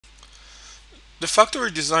The factory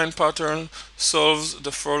design pattern solves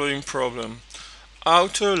the following problem: how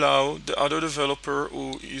to allow the other developer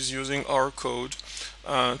who is using our code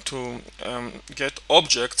to get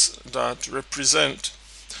objects that represent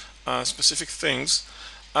specific things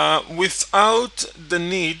without the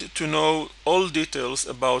need to know all details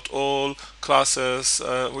about all classes,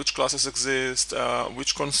 which classes exist,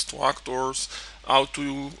 which constructors, how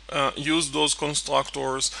to use those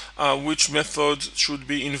constructors, which methods should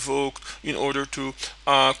be invoked in order to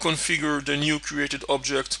configure the new created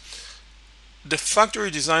object. The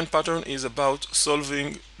factory design pattern is about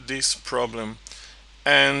solving this problem,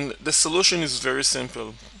 and the solution is very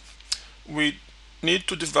simple. We need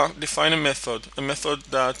to define a method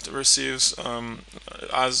that receives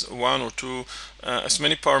as one or two, as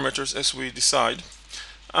many parameters as we decide.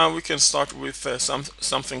 We can start with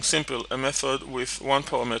something simple, a method with one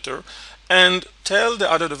parameter, and tell the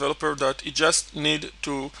other developer that it just need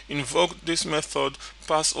to invoke this method,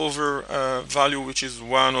 pass over a value which is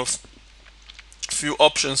one of few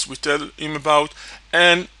options we tell him about,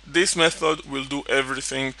 and this method will do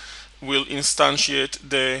everything, will instantiate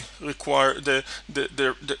the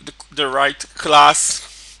right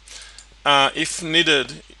class. If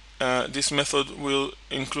needed, this method will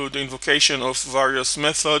include the invocation of various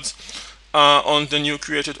methods on the new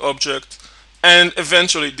created object, and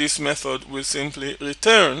eventually this method will simply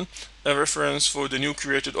return a reference for the new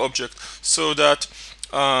created object, so that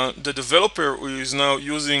the developer who is now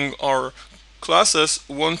using our classes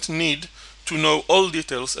won't need to know all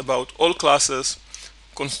details about all classes,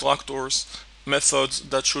 constructors, methods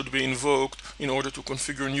that should be invoked in order to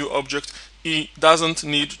configure new object. He doesn't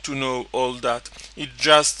need to know all that. He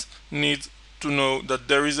just needs to know that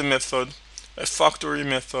there is a method, a factory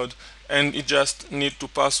method, and it just need to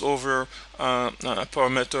pass over a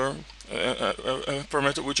parameter, a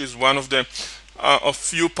parameter which is one of the of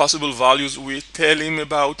few possible values we tell him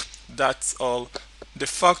about. That's all. The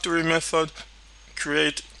factory method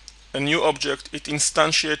create a new object, it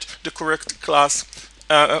instantiates the correct class.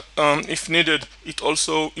 If needed, it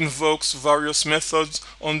also invokes various methods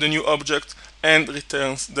on the new object and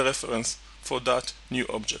returns the reference for that new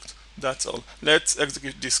object. That's all. Let's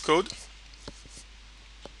execute this code.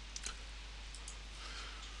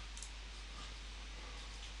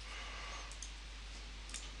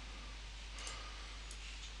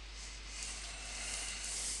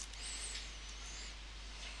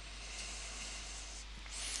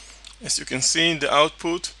 As you can see, the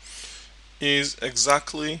output is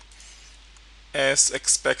exactly as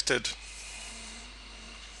expected.